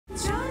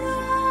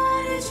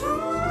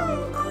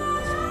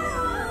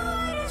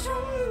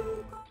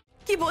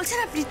বলছেন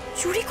আপনি?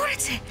 চুরি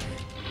করেছে?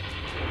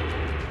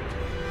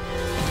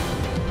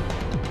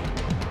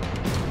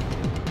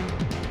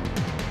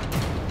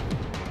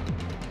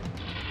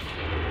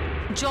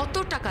 যত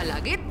টাকা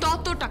লাগে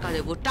তত টাকা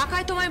দেবো,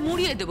 টাকায় তোমায়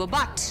মুড়িয়ে দেবো,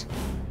 but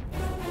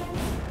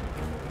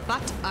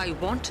I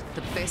want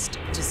the best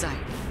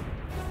design.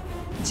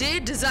 যে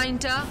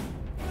ডিজাইনটা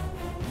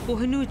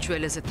কোহিনূর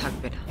জুয়েলার্সে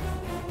থাকবে না।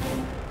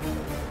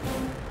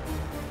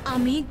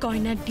 আমি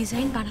গয়নার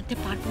ডিজাইন বানাতে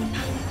পারবো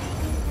না।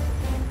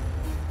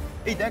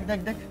 এই দেখ দেখ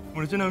দেখ,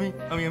 মনে হচ্ছে না আমি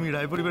আমি আমি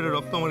রায় পরিবারের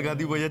রক্ত আমার গা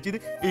দিয়ে বয়ে যাচ্ছি।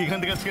 এইখান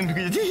থেকে আজকে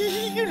ঢুকে যাচ্ছি।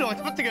 লজ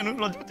পাচ্ছে কেন,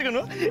 লজ পাচ্ছে কেন?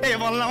 এই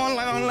মাল্লা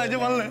মাল্লা মাল্লা যে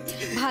মাল্লা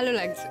ভালো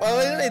লাগছে।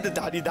 এই তো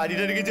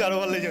দাড়িটা রেখেছি, আরো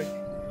ভালো লাগছে।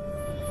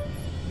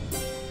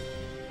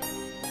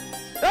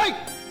 এই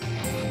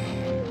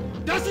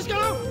যাচ্ছিস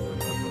কেন?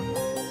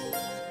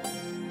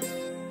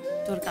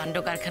 তোর কাণ্ড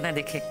কারখানা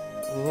দেখে।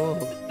 ও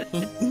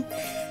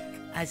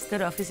আজ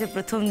তোর অফিসে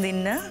প্রথম দিন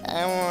না?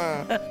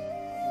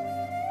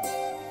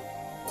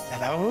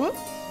 দাদাবাবু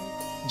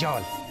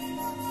জল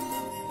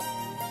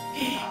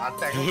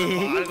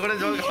করে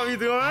জল খাবি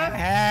তুই?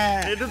 হ্যাঁ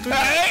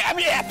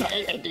আমি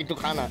একটু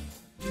খানা।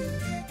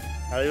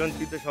 আর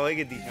তুই তো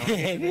সবাইকে দিস।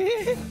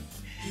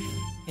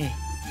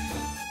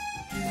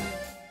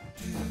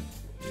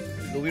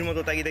 লোভীর মতো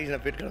তাকিয়ে দেখিস না,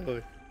 পেট খারাপ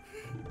হবে।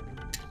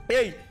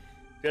 এই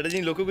একটা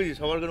জিনিস লক্ষ্য করিস,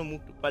 সবার কোনো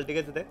মুখ পাল্টে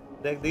গেছে। দেখ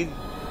দেখ দেখিস,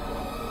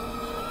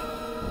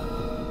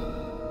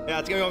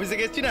 আজকে আমি অফিসে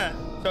গেছি না,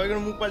 সবাই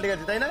কোনো মুখ পাল্টে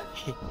গেছে, তাই না?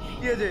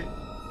 কি হয়েছে?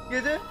 কি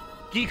হয়েছে?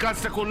 কি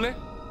কাজটা করলে?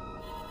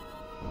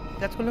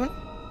 কাজ করলে মানে?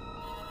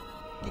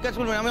 কি কাজ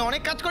করলে? আমি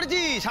অনেক কাজ করেছি,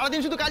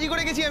 সারাদিন শুধু কাজই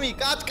করে গেছি আমি।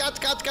 কাজ কাজ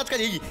কাজ কাজ কাজ।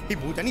 এই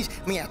বউ জানিস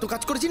আমি এত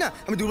কাজ করেছি না,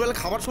 আমি দুপুরবেলা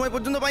খাবার সময়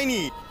পর্যন্ত পাইনি।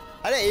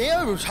 আরে এ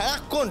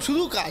সারাক্ষণ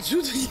শুধু কাজ,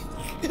 শুধু।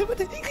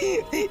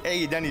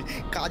 এই জানিস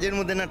কাজের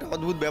মধ্যে না একটা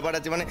অদ্ভুত ব্যাপার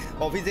আছে, মানে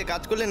অফিসে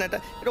কাজ করলে না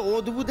একটা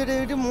অদ্ভুত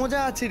একটা মজা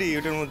আছে রে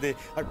ওটার মধ্যে।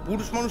 আর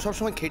পুরুষ মানুষ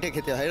সবসময় খেটে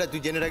খেতে হয়, এটা তুই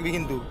জেনে রাখবি,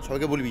 কিন্তু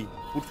সবাইকে বলবি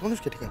পুরুষ মানুষ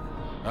খেটে খায়।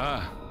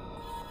 হ্যাঁ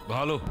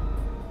ভালো,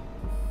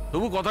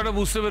 তবু কথাটা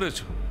বুঝতে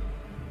পেরেছো?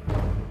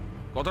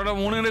 কথাটা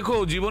মনে রেখো,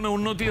 জীবনে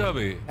উন্নতি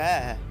হবে।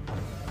 হ্যাঁ হ্যাঁ,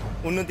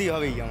 উন্নতি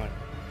হবেই আমার,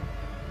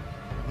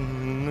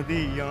 উন্নতি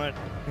আমার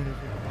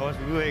হওয়া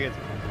শুরু হয়ে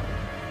গেছে।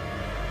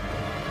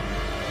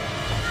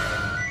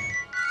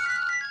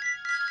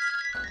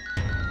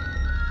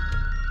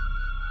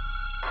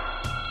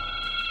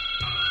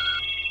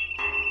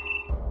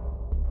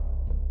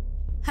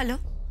 হ্যালো,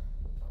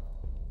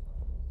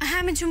 হ্যাঁ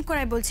আমি ঝুমকো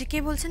রায় বলছি। কে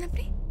বলছেন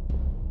আপনি?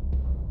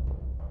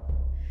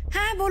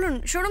 হ্যাঁ বলুন,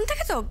 শোরুম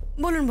থেকে তো?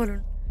 বলুন বলুন।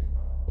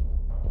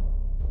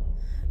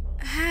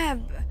 হ্যাঁ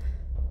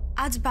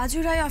আজ বাজু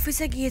রায়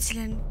অফিসে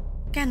গিয়েছিলেন,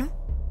 কেন?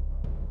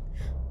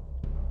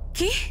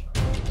 কি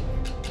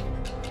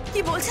কি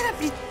বলছেন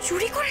আপনি?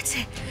 চুরি করেছে?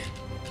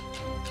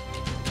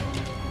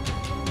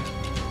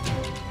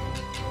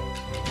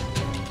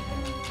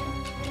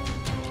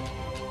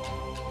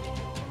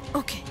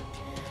 ওকে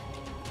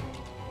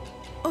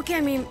ওকে,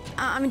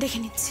 আমি দেখে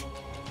নিচ্ছি।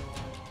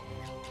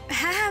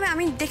 হ্যাঁ হ্যাঁ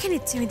আমি দেখে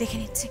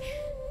নিচ্ছি।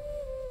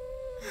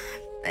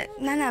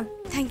 না না,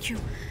 থ্যাংক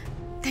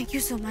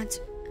ইউ সো মাচ।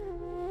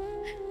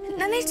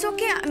 না না ইটস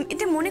ওকে,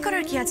 এতে মনে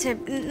করার কি আছে?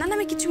 না না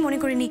আমি কিছু মনে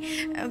করিনি।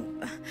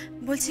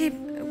 বলছি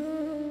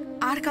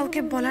আর কাউকে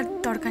বলার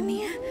দরকার নেই।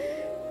 হ্যাঁ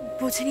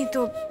বোঝেনি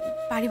তো,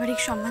 পারিবারিক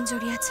সম্মান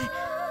জড়িয়ে আছে।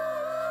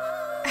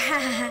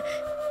 হ্যাঁ হ্যাঁ হ্যাঁ,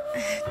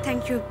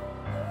 থ্যাংক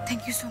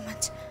ইউ সো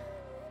মাচ।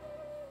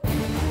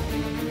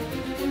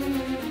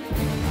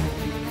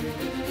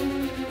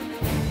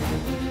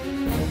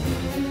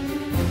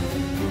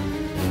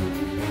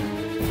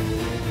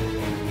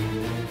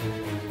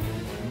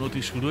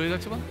 উন্নতি শুরু হয়ে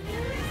গেছে?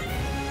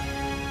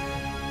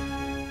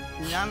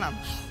 না না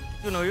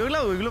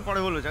ওইগুলো পরে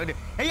বলবো।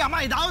 এই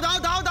আমায় দাও দাও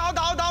দাও দাও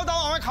দাও দাও দাও,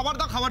 আমায় খাবার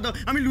দাও, খাবার দাও।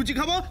 আমি লুচি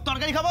খাবো,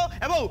 তরকারি খাবো,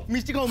 এবং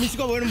মিষ্টি খাবো,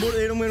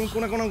 এরকম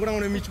কোনা কোনা কোনা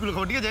মানে মিষ্টিগুলো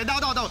খাবো, ঠিক আছে? দাও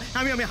দাও দাও,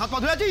 আমি হাত পা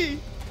ধুয়ে আছি।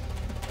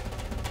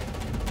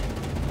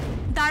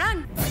 দাঁড়ান,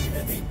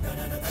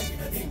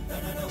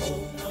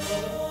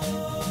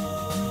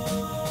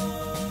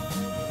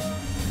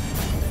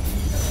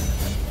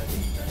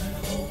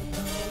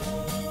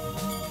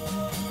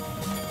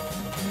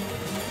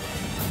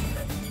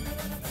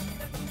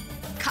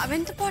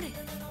 খাবেন তো পরে,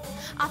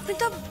 আপনি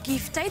তো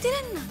গিফটটাই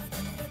দিলেন না।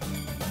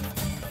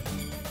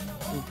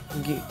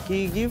 কি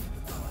গিফট?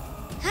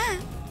 হ্যাঁ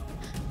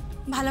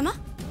ভালো মা,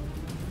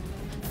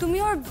 তুমি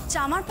ওর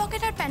জামার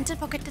পকেট আর প্যান্টের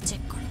পকেটটা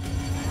চেক করো।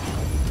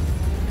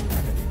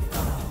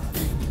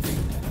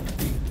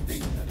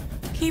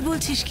 কি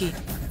বলছিস? কি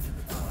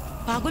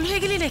পাগল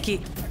হয়ে গেলি নাকি?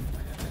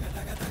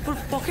 ওর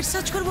পকেট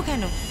সার্চ করবো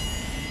কেন?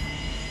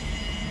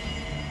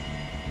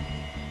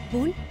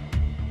 বোন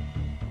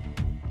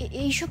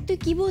এইসব তুই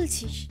কি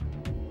বলছিস?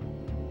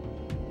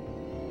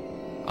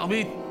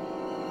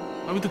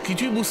 আমি তো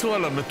কিছুই বুঝতে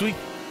পারলাম না। তুই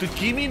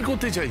কি মিন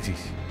করতে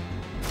চাইছিস?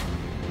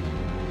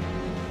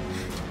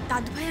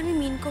 দাদু ভাই আমি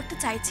মিন করতে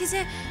চাইছি যে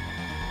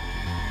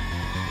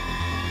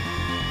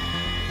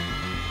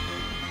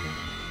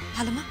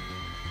ভালো মা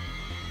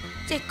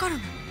চেক করো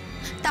না,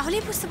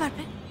 তাহলেই বুঝতে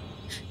পারবে।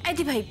 এই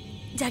দি ভাই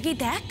জাগিয়ে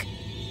দেখ।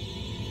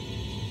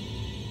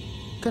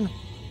 কেন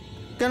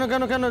কেন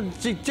কেন কেন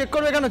চেক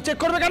করবে কেন? চেক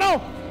করবে কেন?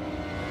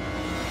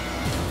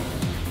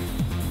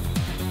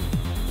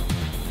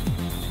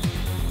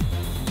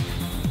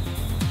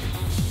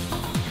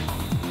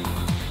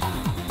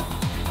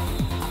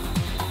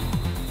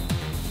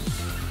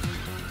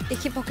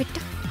 দেখি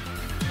পকেটটা।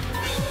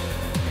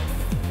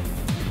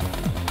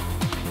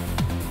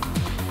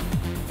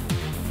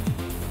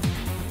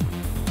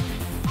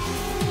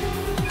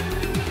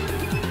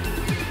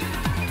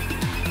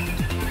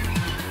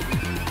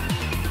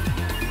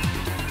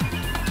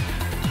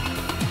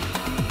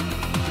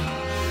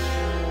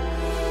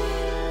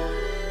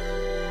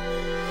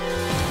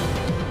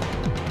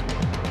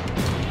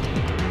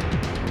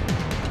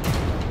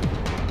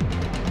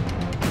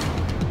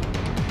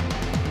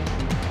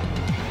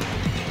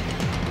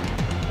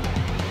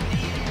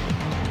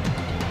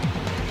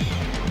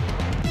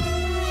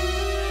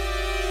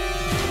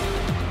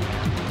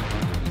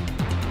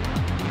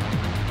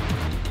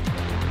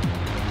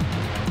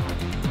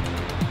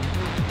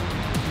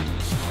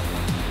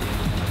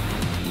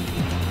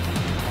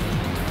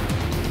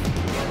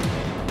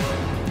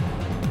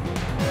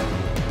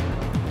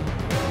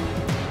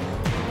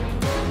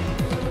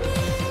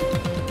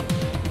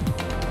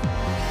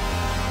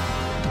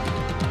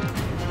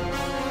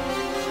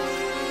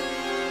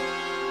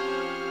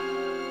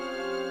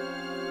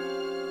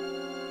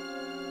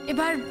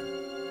 এবার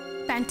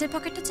প্যান্টের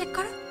পকেটটা চেক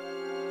করো।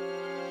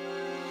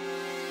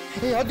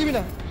 এই হাত দিবি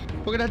না,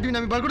 পকেটে হাত দিবি না,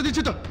 আমি বার করে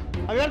দিচ্ছি তো,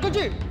 আমি বার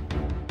করছি।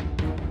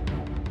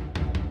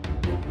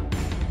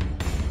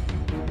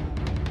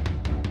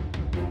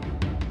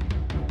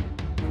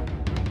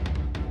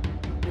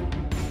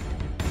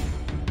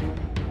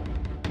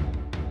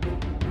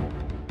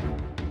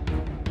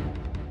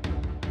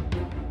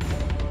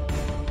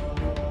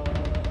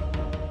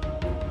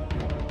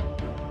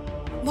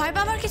 ভয়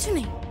পাবার কিছু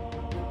নেই।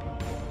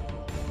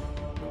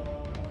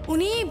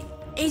 উনি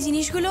এই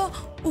জিনিসগুলো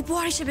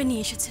উপহার হিসেবে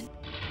নিয়ে এসেছেন।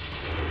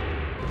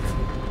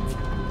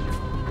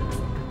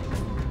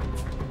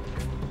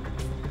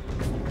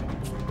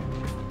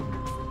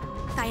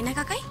 তাই না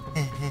কাকাই?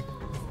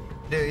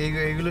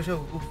 এইগুলো সব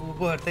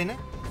উপহার, তাই না?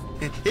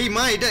 এই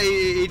মা, এটা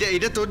এটা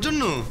এটা তোর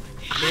জন্য।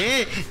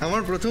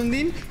 আমার প্রথম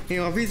দিন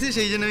অফিসে,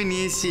 সেই জন্য আমি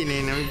নিয়ে এসেছি।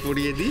 নেন, আমি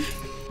পরিয়ে দিই।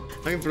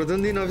 আমি প্রথম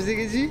দিন অফিসে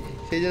গেছি,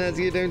 সেই জন্য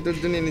আজকে এটা আমি তোর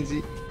জন্য এনেছি।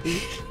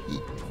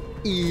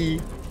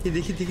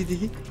 দেখি দেখি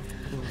দেখি,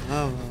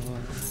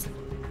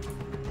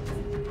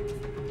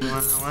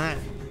 আমার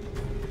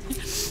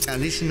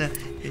কাঁদিস না,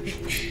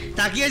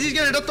 তাকিয়ে আছিস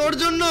কেন? এটা তোর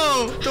জন্য,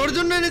 তোর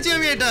জন্য এনেছি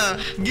আমি এটা,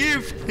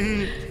 গিফট,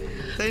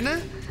 তাই না?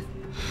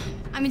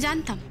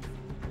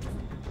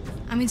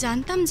 আমি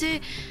জানতাম যে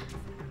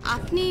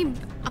আপনি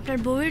আপনার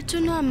বউয়ের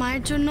জন্য আর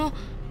মায়ের জন্য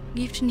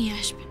গিফট নিয়ে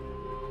আসবেন।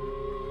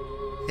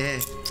 হ্যাঁ,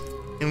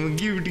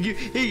 গিফট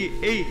গিফট, এই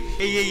এই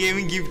এই এই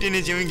আমি গিফট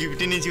এনেছি, আমি গিফট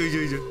এনেছি। ওই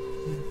যে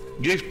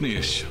গিফট নিয়ে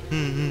এসছো?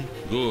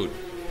 Good,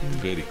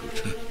 very good.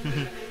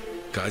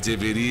 কাজে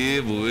বেরিয়ে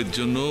বউয়ের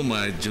জন্য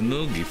মায়ের জন্য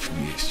গিফট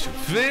নিয়ে এসছো,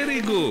 ভেরি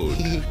গুড।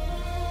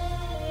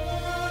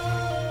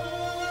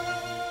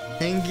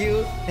 থ্যাংক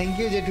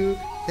ইউ জেঠু,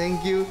 থ্যাংক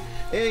ইউ।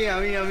 এই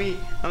আমি আমি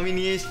আমি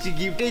নিয়ে এসেছি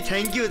গিফট। এই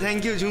থ্যাংক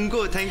ইউ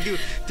ঝুমকো, থ্যাংক ইউ।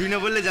 তুই না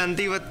বললে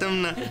জানতেই পারতাম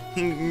না।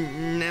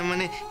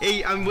 মানে এই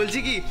আমি বলছি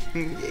কি,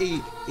 এই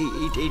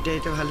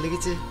এইটা ভালো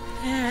লেগেছে।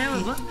 হ্যাঁ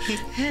বাবা,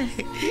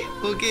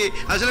 ওকে,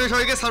 আসলে আমি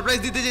সবাইকে সারপ্রাইজ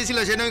দিতে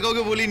চেয়েছিলাম, সেটা আমি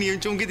কাউকে বলিনি, আমি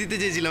চমকে দিতে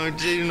চেয়েছিলাম,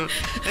 সেই জন্য।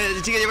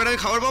 ঠিক আছে, এবার আমি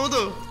খাবার পাবো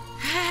তো?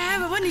 হ্যাঁ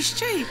বাবা,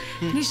 নিশ্চয়ই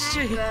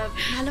নিশ্চয়ই।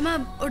 ভালো মা,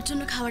 ওর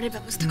জন্য খাবারের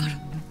ব্যবস্থা করো।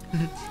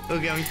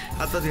 ওকে, আমি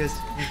হাতটা ধুয়ে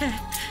আসছি।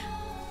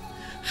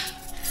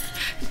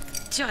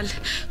 চল,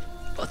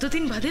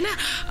 কতদিন বাদে না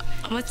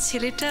আমার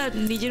ছেলেটা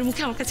নিজের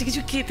মুখে আমার কাছে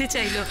কিছু খেতে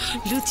চাইলো,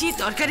 লুচি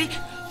তরকারি।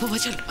 বাবা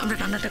চল, আমরা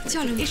রান্নাটা করি।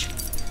 চলো এসো।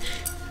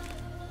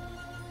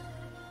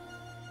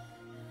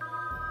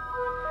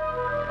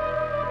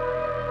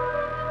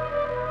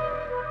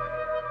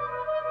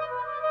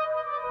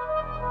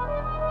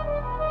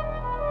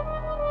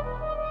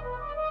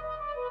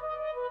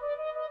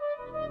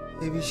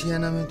 এ বিষয়া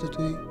নামে তো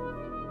তুই,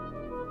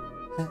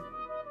 হ্যাঁ,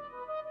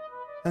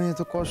 আমি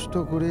এত কষ্ট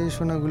করে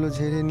সোনাগুলো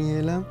ঝেড়ে নিয়ে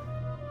এলাম,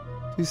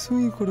 তুই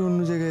সুই করে অন্য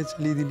জায়গায়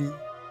চালিয়ে দিলি।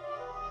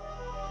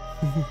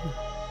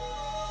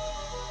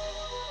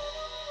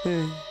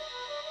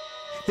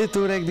 এ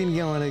তোর একদিন কি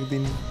আমার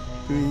একদিন,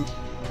 তুই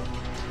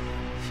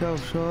সব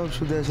সব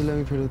শুধু আসলে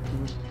আমি ফেরত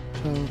দেবো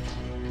সব।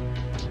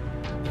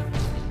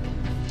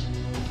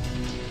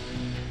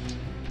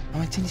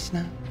 আমার চিনিস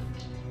না,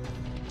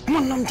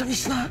 আমার নাম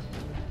জানিস না?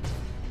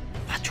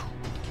 বাজু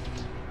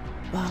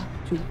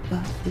বাজু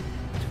বাজু।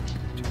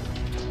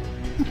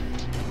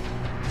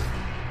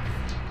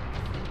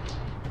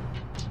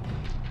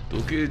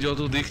 তোকে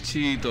যত দেখছি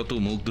তত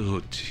মুগ্ধ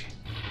হচ্ছি।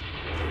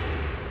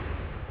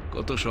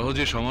 কত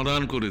সহজে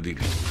সমাধান করে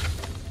দিলি,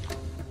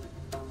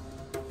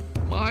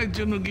 মায়ের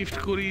জন্য গিফট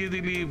করিয়ে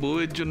দিলি,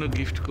 বউয়ের জন্য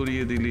গিফট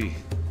করিয়ে দিলি,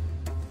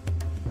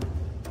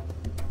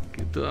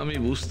 কিন্তু আমি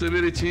বুঝতে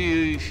পেরেছি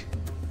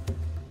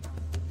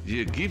যে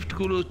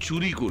গিফটগুলো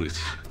চুরি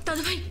করেছে।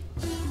 দাদু ভাই,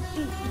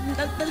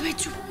 দাদু ভাই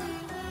চুপ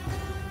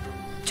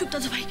চুপ,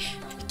 দাদু ভাই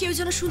কেউ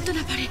যেন শুনতে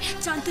না পারে,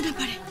 জানতে না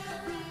পারে।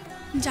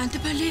 জানতে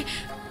পারলে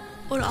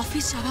ওর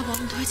অফিস যাওয়া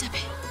বন্ধ হয়ে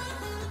যাবে,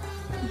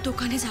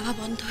 দোকানে যাওয়া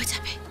বন্ধ হয়ে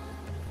যাবে।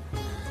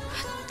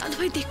 দাদু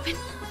ভাই দেখবেন,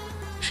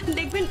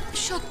 দেখবেন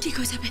সব ঠিক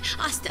হয়ে যাবে,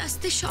 আস্তে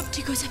আস্তে সব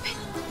ঠিক হয়ে যাবে।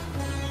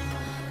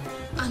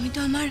 আমি তো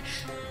আমার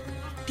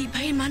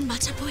দিভাইয়ের মান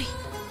বাঁচাবই।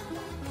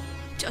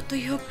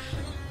 যতই হোক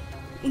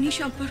উনি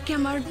সম্পর্কে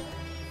আমার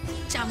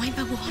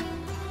জামাইবাবু হন।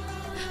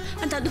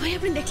 আর দাদু ভাই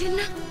আপনি দেখলেন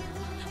না,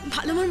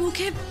 ভালো মার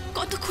মুখে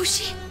কত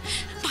খুশি,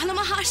 ভালো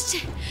মা হাসছে,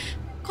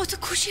 কত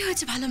খুশি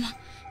হয়েছে ভালো মা।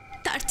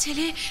 তার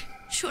ছেলে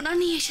সোনা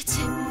নিয়ে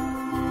এসেছে।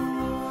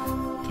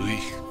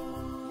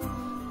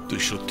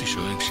 তুই সত্যি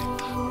স্বয়ং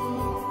সিদ্ধা,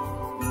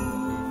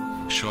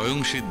 স্বয়ং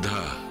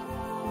সিদ্ধা।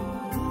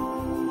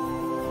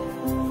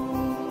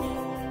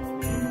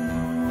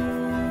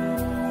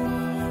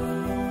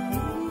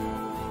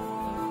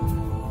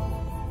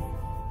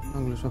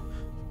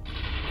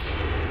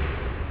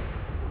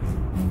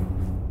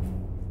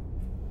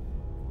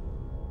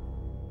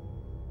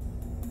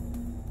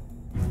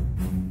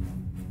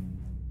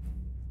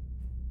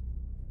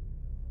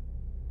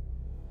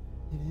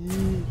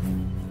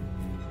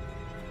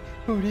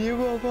 ওরে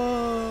বাবা,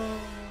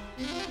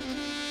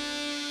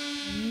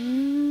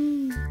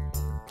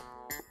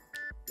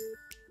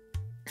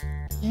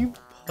 কি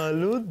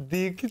ভালো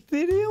দেখতে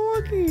রে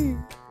আমাকে,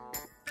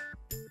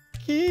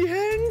 কি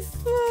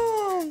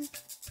হ্যান্ডসাম।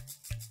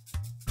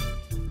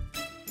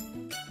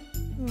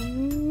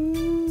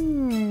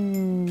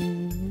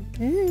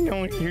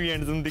 আমাকে কি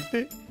হ্যান্ডসাম দেখতে,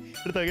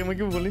 এটা তাকে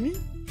আমাকে বলেনি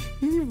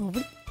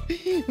বাবা।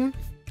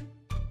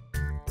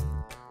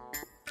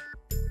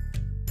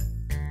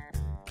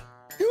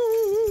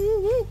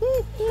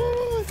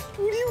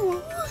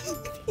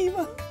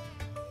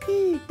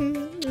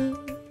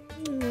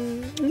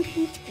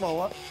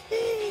 বাবা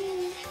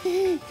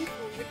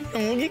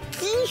আমাকে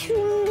কি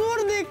সুন্দর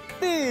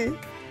দেখতে,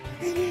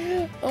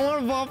 আমার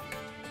বাপ।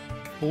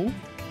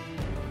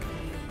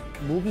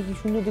 বউকে কি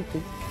সুন্দর দেখতে,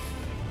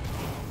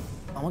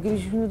 আমাকে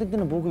বেশি সুন্দর দেখতে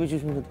না বউকে বেশি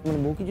সুন্দর দেখতে? মানে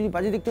বউকে যদি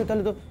বাজে দেখতে হয়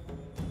তাহলে তো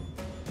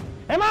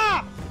মা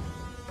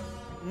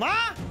মা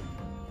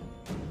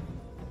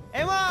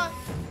মা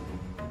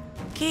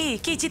কি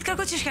কি চিৎকার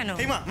করছিস কেন?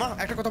 এই মা মা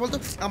একটা কথা বলতো,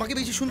 আমাকে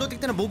বেশি সুন্দর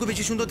দেখতে না বউকে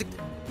বেশি সুন্দর দেখতে?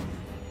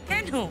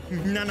 কেন?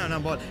 না না না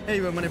বল, এই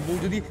মানে বউ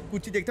যদি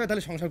কুচি দেখতে হয়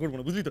তাহলে সংসার করবো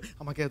না, বুঝলি তো?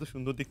 আমাকে এত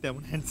সুন্দর দেখতে,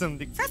 এমন হ্যান্ডসাম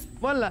দেখতে।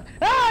 বল না,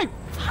 এই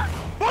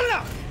বল না,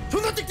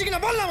 সুন্দর দেখতে কিনা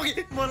বল না আমাকে,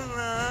 বল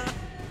না।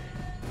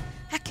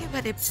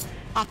 একেবারে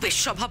বাপের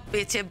স্বভাব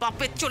পেয়েছে,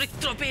 বাপের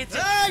চরিত্র পেয়েছে।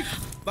 এই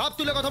বাপ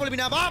তুলে কথা বলবি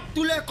না, বাপ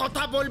তুলে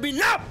কথা বলবি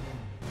না,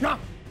 না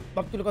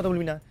বাপ তুলে কথা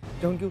বলবি না।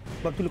 যখন কেউ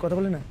বাপ তুলে কথা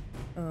বলে না,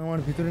 আমার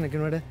ভিতরে না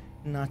কেন একটা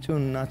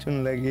নাচন নাচন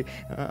লাগে,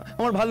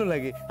 আমার ভালো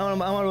লাগে।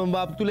 আমার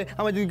বাপ তুলে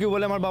আমার যদি কেউ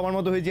বলে আমার বাবার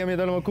মতো হয়েছি আমি,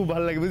 তাহলে আমার খুব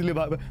ভালো লাগে, বুঝলি?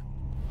 বাবা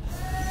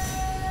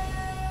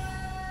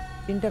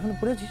চিনটা এখনো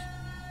পড়েছিস,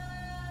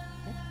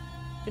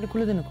 সেটা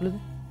খুলে দে না, খুলে দে।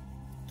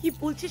 কি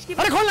বলছিস কি?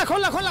 আরে খোল না,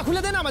 খোল না, খোল না,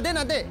 খুলে দে না, দে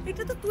না, দে।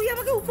 এটা তো তুই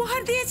আমাকে উপহার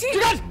দিয়েছিস।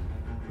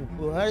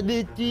 উপহার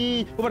দিচ্ছি,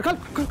 উপহার খোল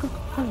খোল খোল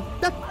খোল,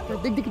 দেখ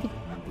দেখ দেখ দেখ,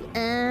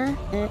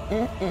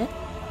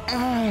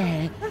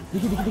 দেখি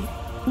দেখি দেখি।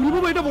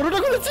 বাবা এটা বড়টা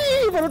খুলেছি,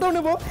 বড়টাও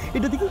নেবো।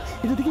 এটা দেখি,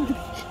 এটা দেখি,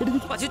 এটা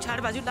দেখি। বাজু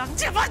ছাড়, বাজু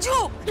লাগছে, বাজু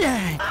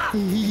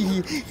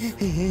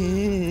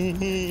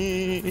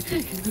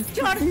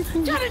ছাড়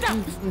ছাড় এটা।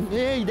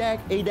 এই দেখ,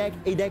 এই দেখ,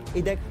 এই দেখ,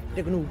 এই দেখ,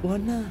 এটা কোনো উপহার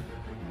না,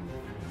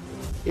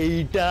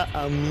 এইটা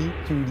আমি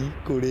চুরি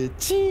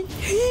করেছি।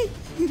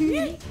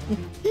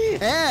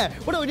 হ্যাঁ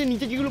ওটা ওই যে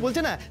নিচে যেগুলো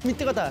বলছে না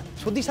মিথ্যে কথা,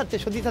 সত্যি সাজছে,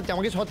 সত্যি সাজছে,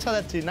 আমাকে সৎ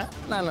সাজাচ্ছে। না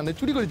না না না,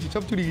 চুরি করেছি,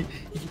 সব চুরি।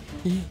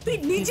 তুই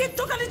নিজের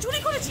দোকানে চুরি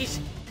করেছিস?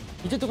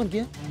 নিজের দোকান কি?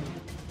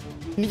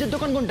 নিজের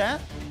দোকান কোনটা?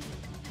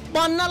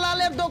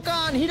 পান্নালালের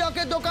দোকান,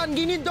 হীরকের দোকান,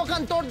 গিনির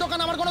দোকান, তোর দোকান,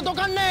 আমার কোনো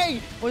দোকান নেই।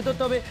 ওই তো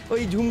তবে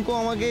ওই ঝুমকো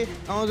আমাকে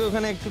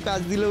ওখানে একটু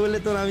কাজ দিল বলে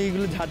তোর আমি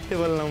এগুলো ঝাড়তে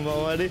পারলাম।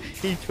 বাবা রে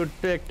এই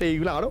ছোট্ট একটা,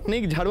 এইগুলো আরো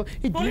অনেক ঝাড়ো।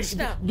 এই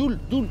দুল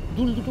দুল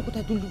দুল দুটো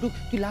কোথায়? দুল দুটো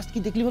তুই লাস্ট কি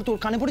দেখলি বল? তোর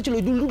কানে পড়েছিল,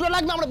 ওই দুল দুটো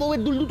লাগবে, আমরা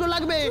বউয়ের দুল দুটো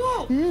লাগবে।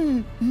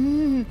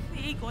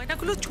 এই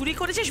গয়নাগুলো চুরি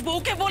করেছিস,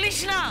 বউকে বলিস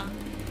না।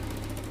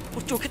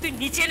 ওর চোখে তুই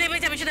নিচে নেমে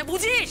যাবে, সেটা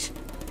বুঝিস?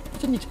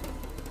 নিচে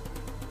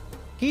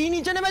কি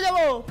নিচে নেমে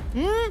যাবো?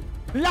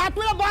 লাত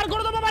মেরে বার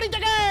করে দেবো বাড়ি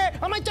থেকে,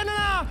 আমার জানে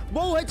না।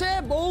 বউ হয়েছে,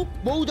 বউ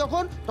বউ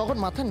যখন তখন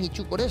মাথা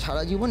নিচু করে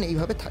সারা জীবন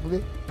এইভাবে থাকবে।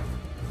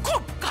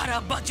 খুব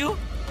খারাপ বাজু,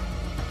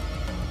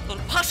 তোর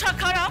ভাষা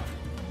খারাপ,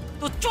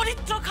 তোর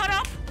চরিত্র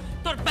খারাপ,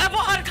 তোর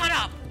ব্যবহার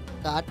খারাপ।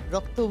 কার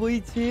রক্ত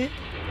বইছে?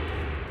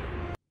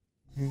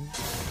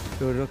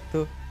 তোর রক্ত,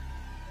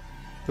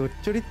 তোর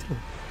চরিত্র।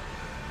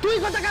 তুই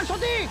কোথাকার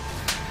সঠিক?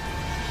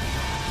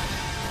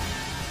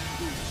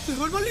 তুই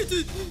আমার মারলি,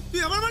 তুই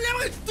আমার মারলি,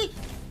 আমাকে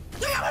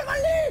তুই আমার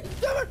মারলি,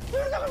 তুই আমার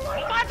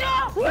বাজু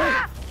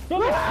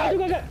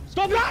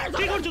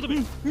কি করছো তুমি?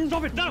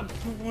 স্টপ ইট, দাঁড়াও।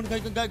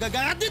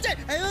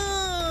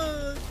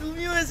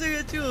 তুমিও এসে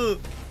গেছো।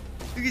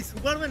 তুই কি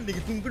সুপারম্যান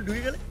নাকি? তুমি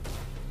ঢুকে গেলে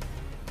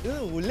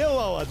বলে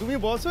বাবা, তুমি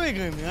বসো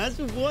এখানে,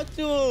 আসো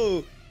বসো,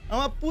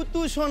 আমার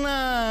পুতু সোনা,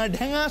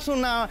 ঢেঙা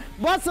সোনা,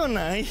 বসো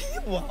না।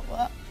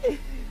 বাবা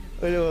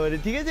ওরে বাবা,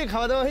 ঠিক আছে?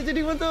 খাওয়া দাওয়া হয়েছে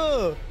ঠিক মতো?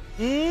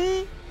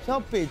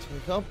 সব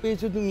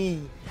পেয়েছো তুমি,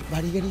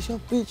 বাড়ি গাড়ি সব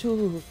পেয়েছো।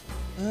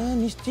 হ্যাঁ,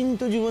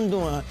 নিশ্চিন্ত জীবন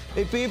তোমার।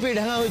 এই পেয়ে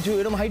ঢাকা হয়েছো,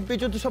 এরকম হাইট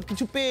পেয়েছো তো সব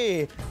কিছু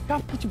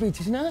সব কিছু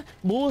পেয়েছিস না?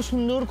 বউ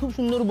সুন্দর, খুব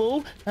সুন্দর বউ।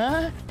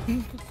 হ্যাঁ,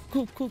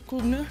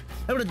 খুব না?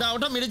 এবারে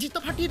দাওটা মেরেছিস তো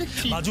ফাটিয়ে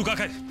দেখছি। বাজু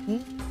কাকাই,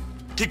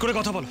 ঠিক করে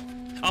কথা বলো।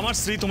 আমার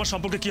স্ত্রী তোমার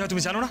সম্পর্কে কি হয়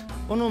তুমি জানো না?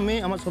 কোনো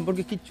মেয়ে আমার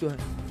সম্পর্কে কিচ্ছু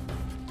হয়,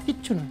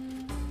 কিচ্ছু না।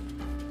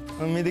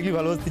 আমার মেয়ে দেখি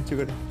ভালোবাসতে ইচ্ছে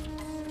করে।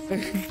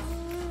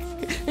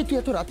 এই তুই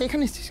এত রাতে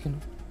এখানে এসছিস কেন?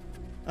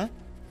 হ্যাঁ,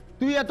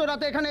 তুই এত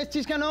রাতে এখানে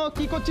এসছিস কেন?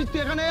 কি করছিস তুই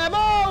এখানে?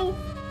 বউ,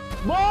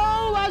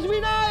 বউ আসবি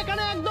না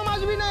এখানে, একদম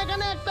আসবি না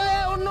এখানে, একটা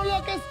অন্য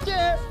লোক এসছে।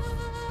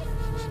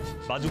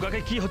 বাজু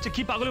কাকাই কি হচ্ছে?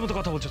 কি পাগলের মতো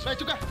কথা বলছো?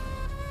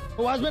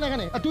 ও আসবে না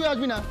এখানে, আর তুই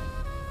আসবি না।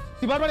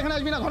 তুই বারবার এখানে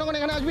আসবি না, ঘন ঘন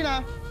এখানে আসবি না,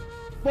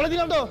 বলে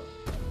দিলাম তো,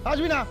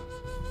 আসবি না।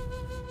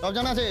 সব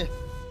জানা আছে,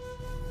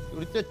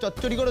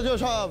 চচ্চড়ি করেছো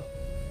সব।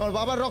 তোমার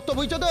বাবার রক্ত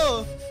বইছো তো।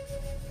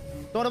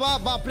 তোমার বাপ,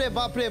 বাপরে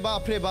বাপরে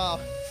বাপরে বাপ,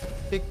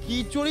 কি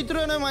চরিত্র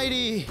না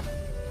মাইরি।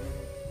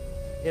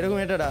 এরকম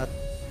একটা রাত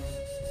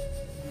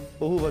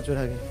বহু বছর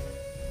আগে,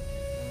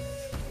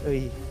 ওই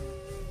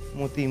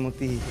মতি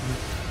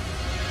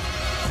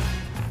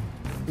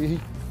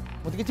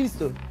মতিকে চিনিস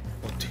তো?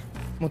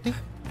 মতি,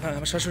 হ্যাঁ,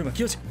 আমার শাশুড়ি মা।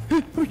 কি হচ্ছে?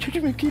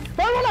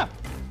 বলবো না,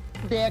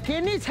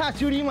 দেখেনি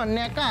শাশুড়ি মা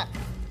নেকা।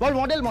 বল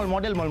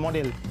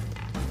মডেল।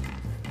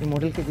 এই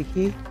মডেলকে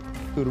দেখি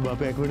তোর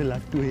বাবা একবারে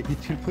লাট্টু হয়ে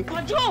গেছিল।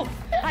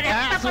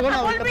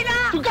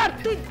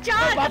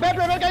 বাপের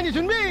প্রেমের কাহিনী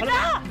শুনবি?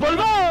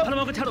 বলবো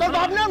তোর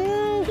বাপ না।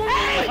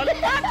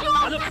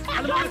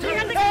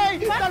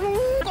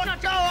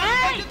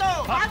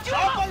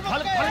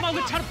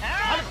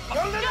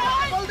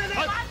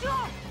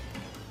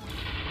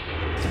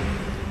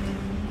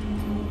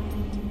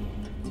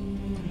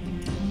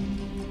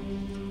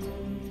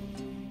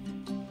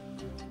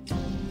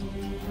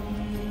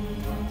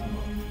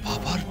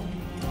 বাবার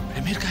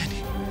প্রেমের কাহিনী?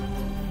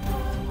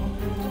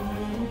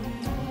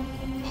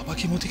 বাবা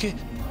কি মতিকে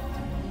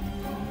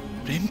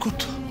প্রেম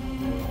করতো?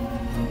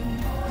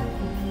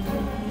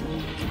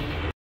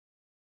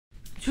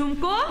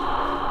 ঝুমকো,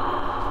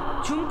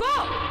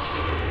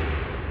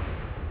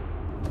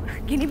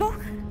 গিনি বউ,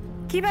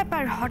 কি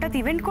ব্যাপার হঠাৎ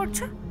ইভেন্ট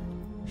করছো?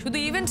 শুধু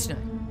ইভেন্ট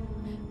নয়,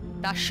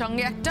 তার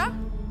সঙ্গে একটা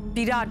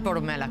বিরাট বড়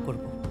মেলা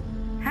করব।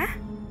 হ্যাঁ,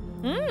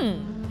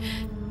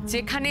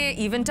 যেখানে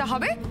ইভেন্টটা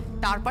হবে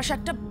তার পাশে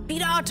একটা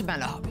বিরাট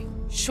মেলা হবে,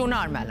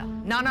 সোনার মেলা,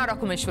 নানা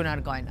রকমের সোনার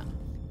গয়না।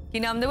 কি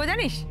নাম দেবো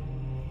জানিস?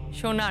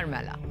 সোনার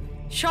মেলা,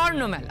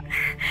 স্বর্ণ মেলা।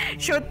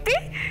 সত্যি?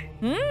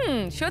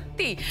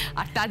 সত্যি।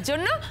 আর তার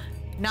জন্য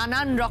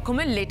নানান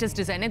রকমের লেটেস্ট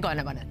ডিজাইনের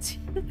গয়না বানাচ্ছি।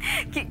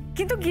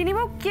 কিন্তু গিনি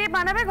বউ, কে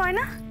বানাবে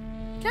গয়না?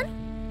 কেন?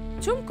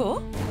 ঝুমকো।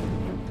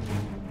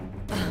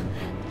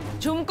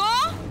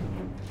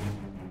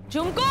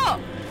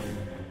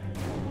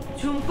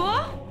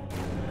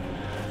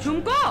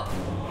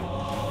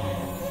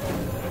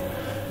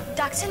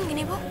 ডাকছেন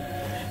গিনি বউ?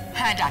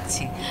 হ্যাঁ,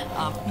 ডাকছি।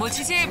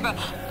 বলছি যে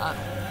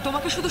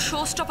তোমাকে শুধু শো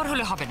স্টপার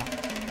হলে হবে না,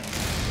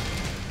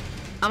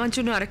 আমার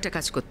জন্য আরেকটা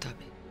কাজ করতে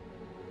হবে।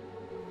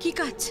 কি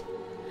কাজ?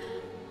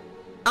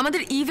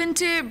 আমাদের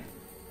ইভেন্টে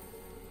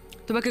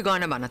তোমাকে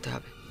গয়না বানাতে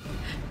হবে,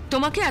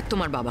 তোমাকে আর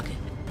তোমার বাবাকে।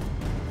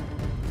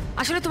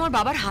 আসলে তোমার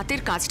বাবার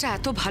হাতের কাজটা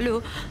এত ভালো,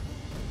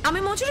 আমি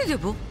মজুরি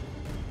দেব।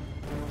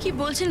 কি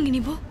বলছেন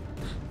গিনি বউ?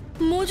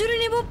 মজুরি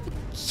নেব?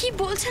 কি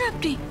বলছেন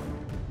আপনি?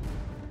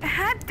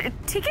 হ্যাঁ,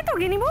 ঠিকই তো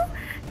গিনি বউ।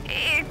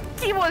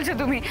 কি বলছো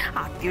তুমি?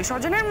 আত্মীয়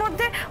স্বজনের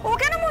মধ্যে ও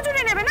কেন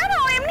মজুরি নেবে? না,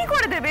 ও এমনি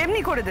করে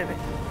দেবে।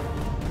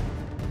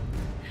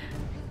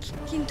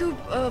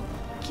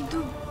 কিন্তু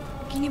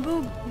গিনি বউ,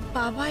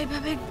 বাবা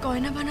এভাবে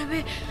গয়না বানাবে?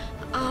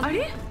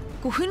 আরে,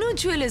 কোহিনূর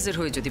জুয়েলার্সের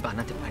হয়ে যদি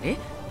বানাতে পারে,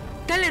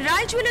 তাহলে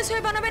রায় জুয়েলার্স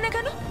হয়ে বানাবে না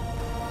কেন?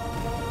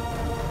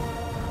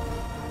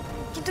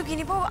 কিন্তু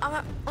গিনি বউ,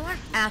 আমার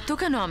এত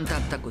কেন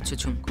আমতা করছো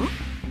ঝুমকো?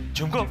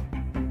 ঝুমকো,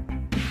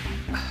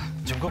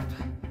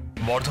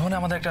 বর্ধমানে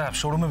আমাদের একটা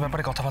শোরুমের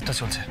ব্যাপারে কথাবার্তা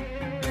চলছে।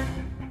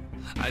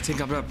 আই থিঙ্ক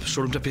আমরা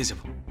শোরুমটা পেয়ে যাব।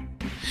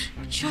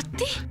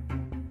 সত্যি?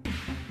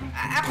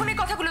 এখন এই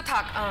কথাগুলো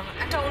থাক,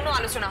 একটা অন্য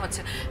আলোচনা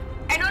হচ্ছে।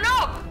 এই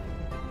নোলক,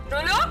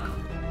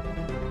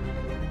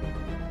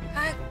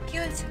 হ্যাঁ, কি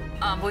হয়েছে?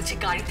 বলছি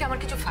গাড়িতে আমার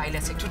কিছু ফাইল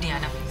আছে, একটু নিয়ে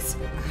আনা প্লিজ।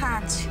 হ্যাঁ,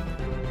 আচ্ছা।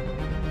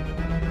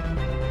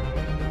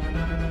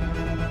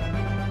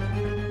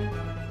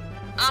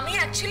 আমি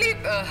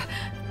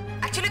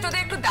অ্যাকচুয়ালি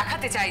তোদের একটু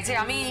দেখাতে চাই যে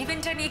আমি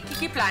ইভেন্টটা নিয়ে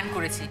কি প্ল্যান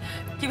করেছি,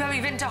 কিভাবে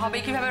ইভেন্টটা হবে,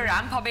 কিভাবে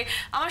র্যাম্প হবে,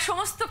 আমার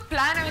সমস্ত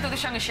প্ল্যান আমি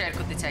তোদের সঙ্গে শেয়ার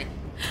করতে চাই।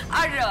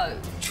 আর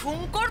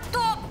ঝুমকোর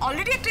তো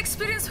অলরেডি একটা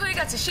এক্সপিরিয়েন্স হয়ে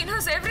গেছে, শি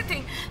নোজ এভরিথিং,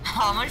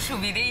 আমার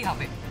সুবিধেই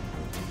হবে।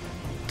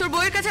 তোর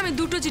বউয়ের কাছে আমি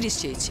দুটো জিনিস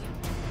চেয়েছি।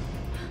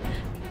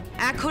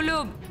 এক হলো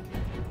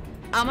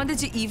আমাদের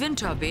যে ইভেন্ট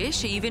হবে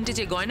সেই ইভেন্টে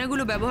যে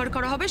গয়নাগুলো ব্যবহার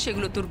করা হবে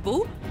সেগুলো তোর বউ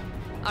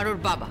আর ওর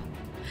বাবা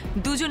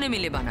দুজনে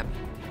মিলে বানাবে,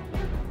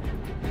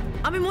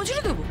 আমি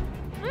মজুরি দেবো।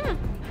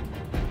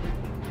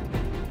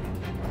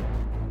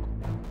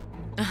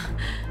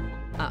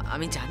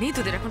 আমি জানি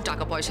তোদের এখন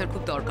টাকা পয়সার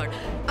খুব দরকার,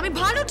 আমি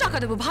ভালো টাকা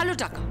দেবো, ভালো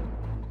টাকা।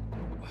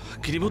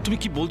 গিরিবো, তুমি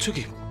কি বলছো?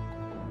 কি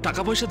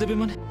টাকা পয়সা দেবে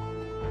মানে?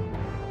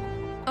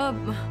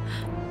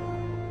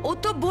 ও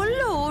তো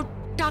বললো ও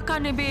টাকা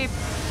নেবে,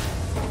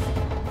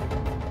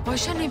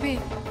 পয়সা নেবে।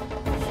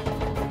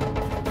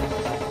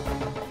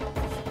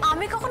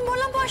 আমি কখন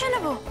বললাম পয়সা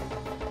নেব?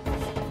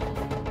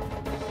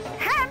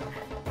 হ্যাঁ,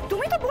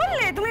 তুমি তো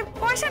বললে তুমি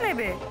পয়সা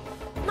নেবে।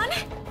 মানে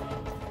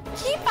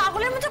কি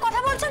পাগলের মতো কথা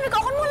বলছো? আমি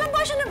কখন বললাম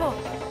পয়সা নেব?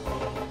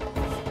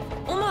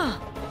 ওমা,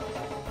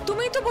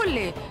 তুমিই তো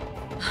বললে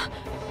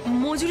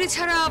মজুরি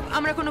ছাড়া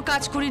আমরা কোনো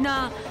কাজ করি না,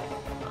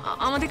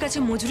 আমাদের কাছে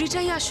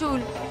মজুরিটাই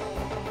আসল।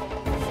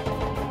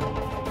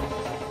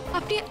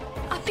 আপনি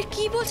আপনি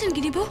কি বলছেন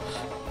গিনি বউ?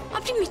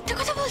 আপনি মিথ্যা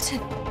কথা বলছেন।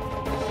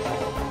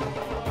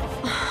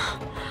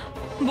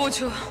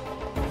 বোঝো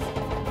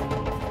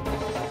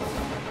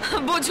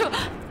বোঝো।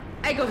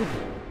 এই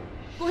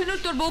কোহিনূর,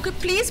 তোর বউকে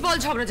প্লিজ বল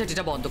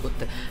ঝগড়াঝাটিটা বন্ধ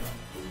করতে।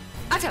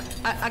 আচ্ছা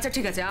আচ্ছা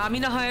ঠিক আছে, আমি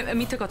না হয়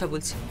মিথ্যে কথা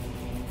বলছি,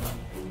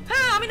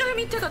 হ্যাঁ আমি না হয়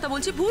মিথ্যে কথা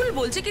বলছি, ভুল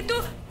বলছি, কিন্তু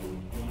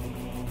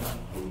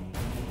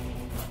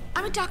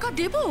আমি টাকা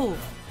দেব,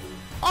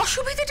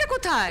 অসুবিধাটা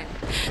কোথায়?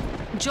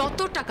 যত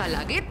টাকা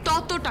লাগে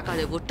তত টাকা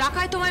দেবো,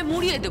 টাকায় তোমায়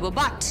মুড়িয়ে দেবো,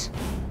 but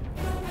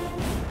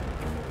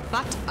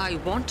I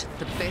want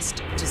the best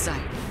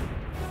design.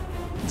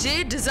 যে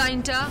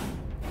ডিজাইনটা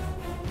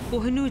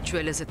কোহিনূর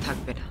জুয়েলার্সে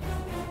থাকবে না,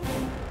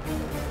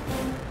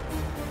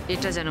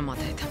 এটা যেন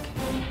মাথায় থাকে।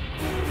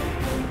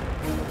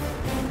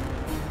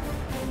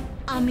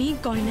 আমি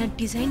গয়নার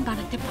ডিজাইন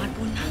বানাতে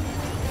পারবো না।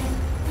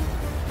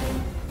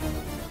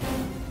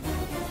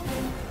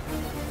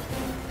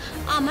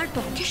 আমার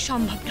পক্ষে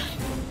সম্ভব নয়।